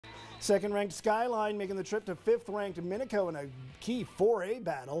Second-ranked Skyline making the trip to fifth-ranked Minico in a key 4A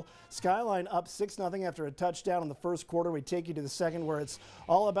battle. Skyline up 6-0 after a touchdown in the first quarter. We take you to the second, where it's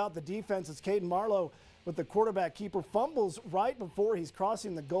all about the defense. It's Caden Marlowe with the quarterback keeper. Fumbles right before he's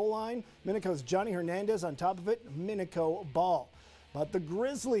crossing the goal line. Minico's Johnny Hernandez on top of it. Minico ball. But the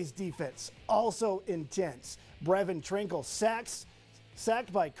Grizzlies defense also intense. Brevin Trinkle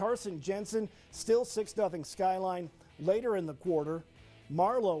sacked by Carson Jensen. Still 6-0 Skyline. Later in the quarter,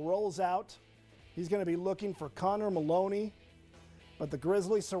 Marlowe rolls out. He's going to be looking for Connor Maloney. But the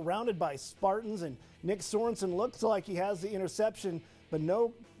Grizzlies surrounded by Spartans, and Nick Sorensen looks like he has the interception, but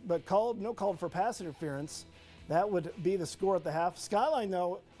no call for pass interference. That would be the score at the half. Skyline,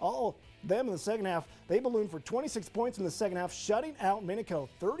 though, all them in the second half, they ballooned for 26 points in the second half, shutting out Minico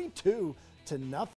 32-0.